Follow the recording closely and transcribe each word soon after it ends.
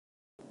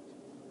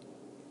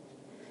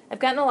I've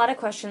gotten a lot of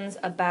questions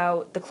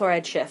about the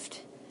chloride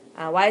shift.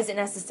 Why is it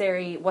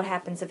necessary? What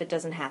happens if it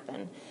doesn't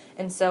happen?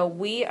 And so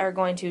we are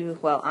going to,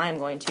 well, I'm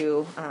going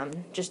to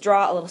just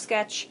draw a little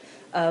sketch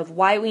of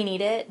why we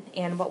need it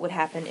and what would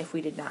happen if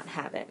we did not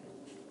have it.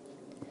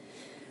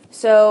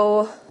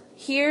 So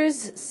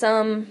here's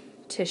some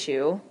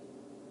tissue.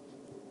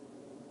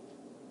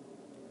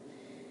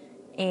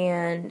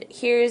 And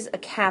here's a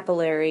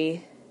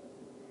capillary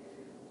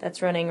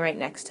that's running right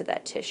next to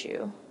that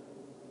tissue.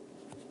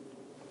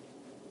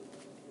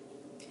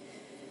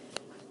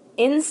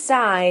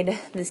 Inside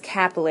this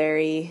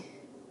capillary,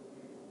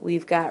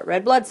 we've got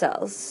red blood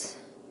cells.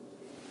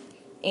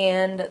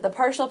 And the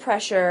partial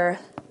pressure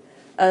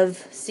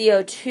of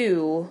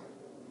CO2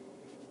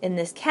 in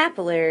this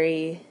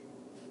capillary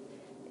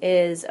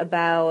is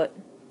about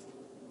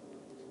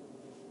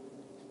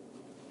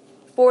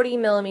 40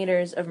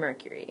 millimeters of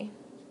mercury.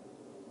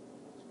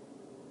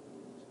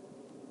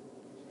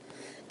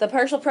 The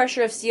partial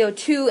pressure of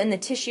CO2 in the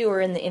tissue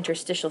or in the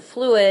interstitial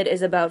fluid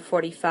is about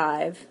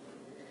 45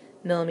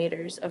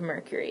 millimeters of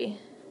mercury.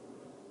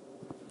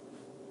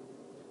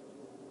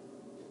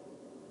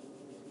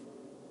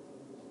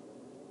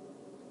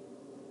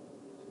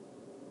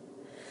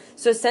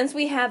 So since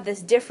we have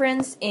this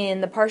difference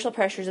in the partial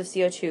pressures of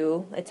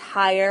CO2, it's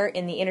higher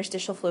in the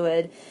interstitial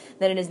fluid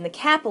than it is in the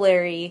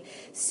capillary,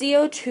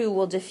 CO2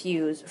 will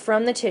diffuse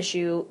from the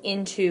tissue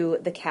into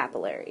the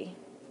capillary.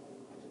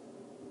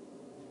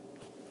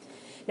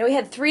 Now we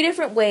had 3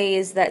 different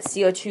ways that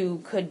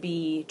CO2 could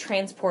be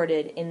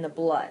transported in the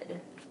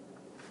blood.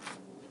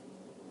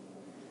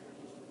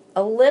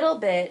 A little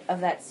bit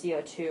of that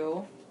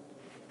CO2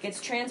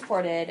 gets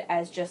transported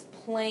as just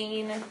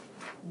plain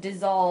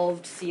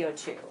dissolved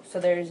CO2. So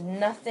there's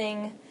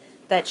nothing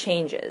that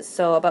changes.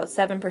 So about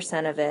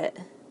 7% of it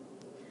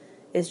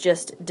is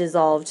just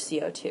dissolved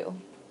CO2.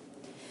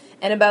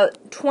 And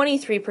about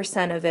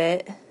 23% of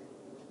it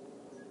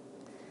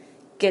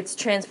gets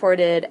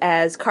transported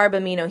as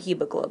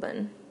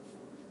carbaminohemoglobin.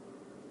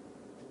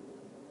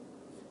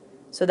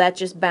 So that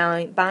just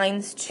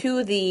binds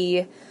to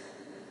the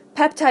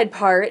peptide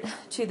part,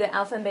 to the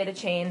alpha and beta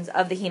chains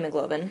of the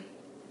hemoglobin.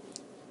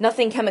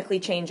 Nothing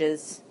chemically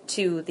changes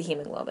to the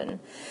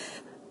hemoglobin.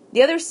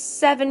 The other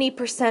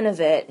 70%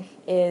 of it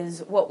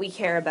is what we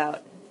care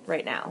about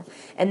right now.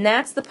 And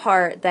that's the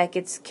part that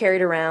gets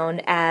carried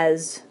around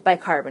as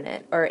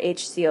bicarbonate, or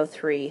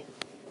HCO3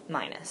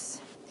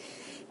 minus.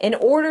 In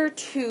order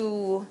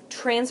to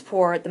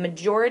transport the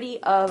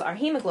majority of our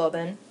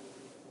hemoglobin,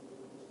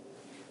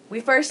 we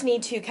first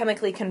need to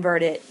chemically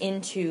convert it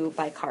into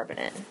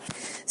bicarbonate.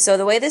 So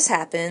the way this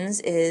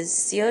happens is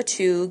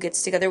CO2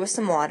 gets together with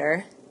some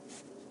water,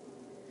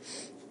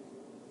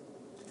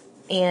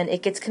 and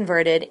it gets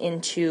converted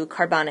into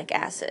carbonic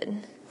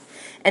acid.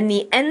 And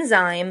the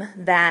enzyme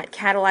that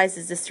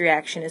catalyzes this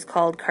reaction is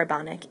called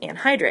carbonic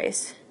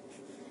anhydrase.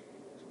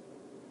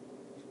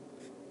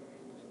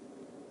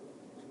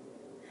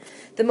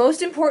 The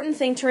most important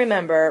thing to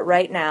remember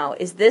right now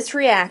is this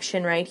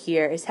reaction right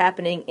here is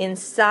happening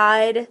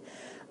inside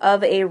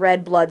of a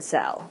red blood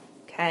cell.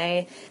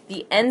 Okay?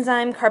 The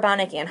enzyme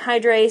carbonic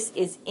anhydrase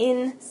is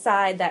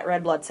inside that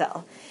red blood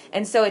cell.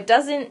 And so it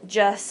doesn't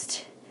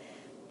just,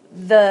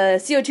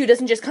 the CO2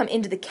 doesn't just come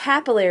into the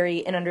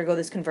capillary and undergo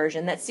this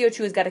conversion. That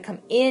CO2 has got to come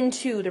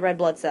into the red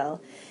blood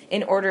cell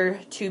in order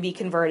to be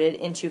converted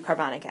into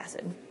carbonic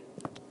acid.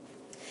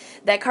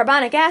 That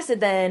carbonic acid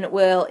then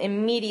will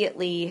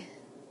immediately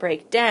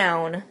break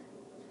down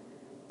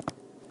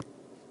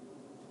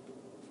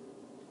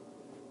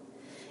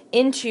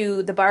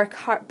into the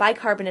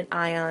bicarbonate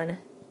ion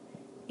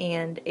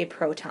and a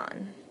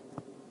proton.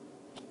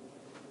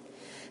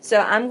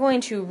 So I'm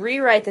going to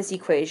rewrite this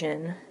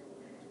equation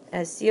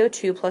as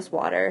CO2 plus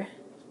water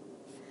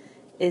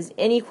is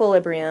in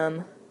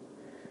equilibrium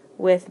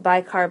with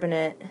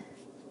bicarbonate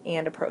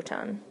and a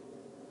proton.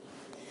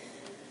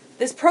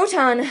 This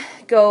proton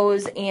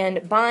goes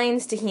and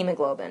binds to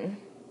hemoglobin.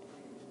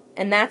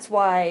 And that's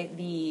why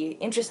the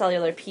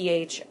intracellular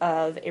pH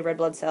of a red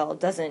blood cell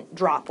doesn't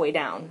drop way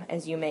down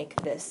as you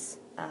make this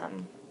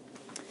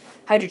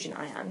hydrogen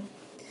ion.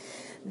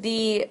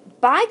 The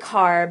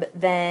bicarb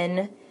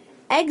then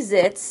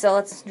exits, so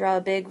let's draw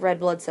a big red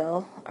blood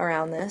cell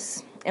around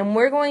this, and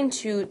we're going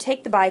to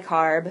take the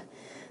bicarb.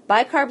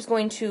 Bicarb's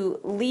going to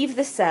leave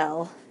the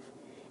cell,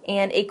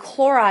 and a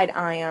chloride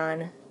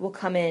ion will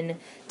come in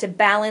to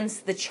balance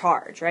the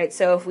charge, right?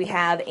 So if we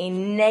have a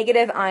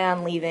negative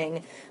ion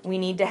leaving, we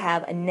need to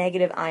have a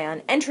negative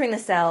ion entering the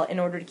cell in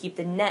order to keep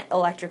the net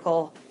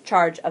electrical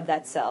charge of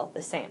that cell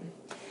the same.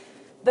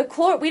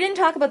 We didn't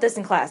talk about this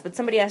in class, but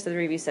somebody asked at the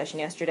review session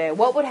yesterday,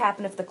 what would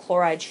happen if the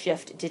chloride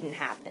shift didn't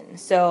happen?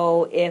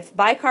 So if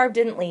bicarb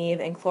didn't leave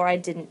and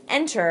chloride didn't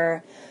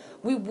enter,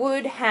 we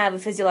would have a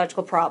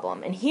physiological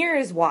problem. And here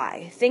is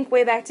why. Think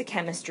way back to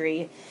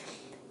chemistry.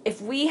 If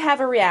we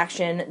have a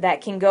reaction that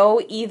can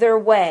go either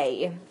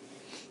way,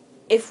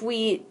 if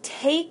we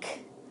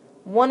take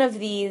one of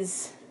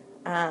these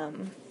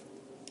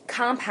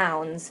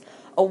compounds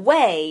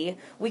away,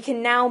 we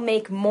can now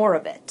make more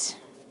of it.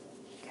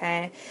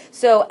 Okay?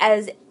 So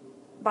as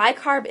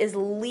bicarb is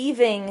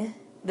leaving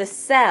the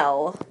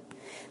cell,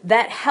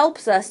 that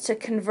helps us to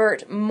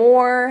convert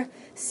more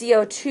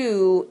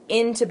CO2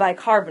 into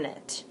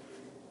bicarbonate.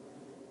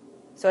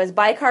 So as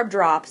bicarb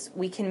drops,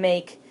 we can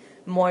make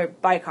more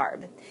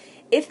bicarb.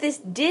 If this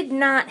did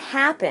not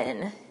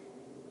happen,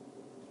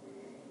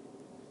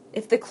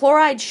 if the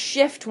chloride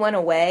shift went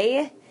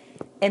away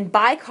and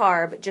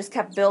bicarb just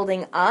kept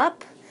building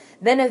up,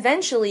 then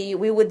eventually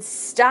we would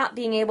stop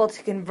being able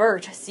to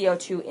convert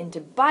CO2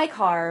 into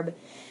bicarb.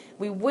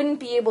 We wouldn't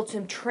be able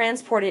to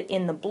transport it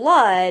in the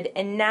blood,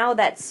 and now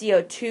that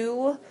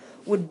CO2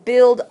 would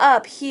build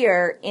up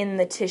here in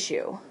the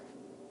tissue.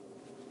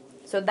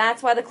 So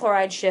that's why the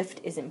chloride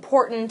shift is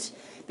important,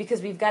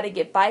 because we've got to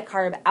get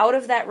bicarb out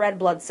of that red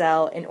blood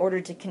cell in order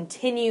to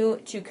continue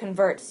to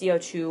convert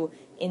CO2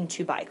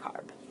 into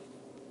bicarb.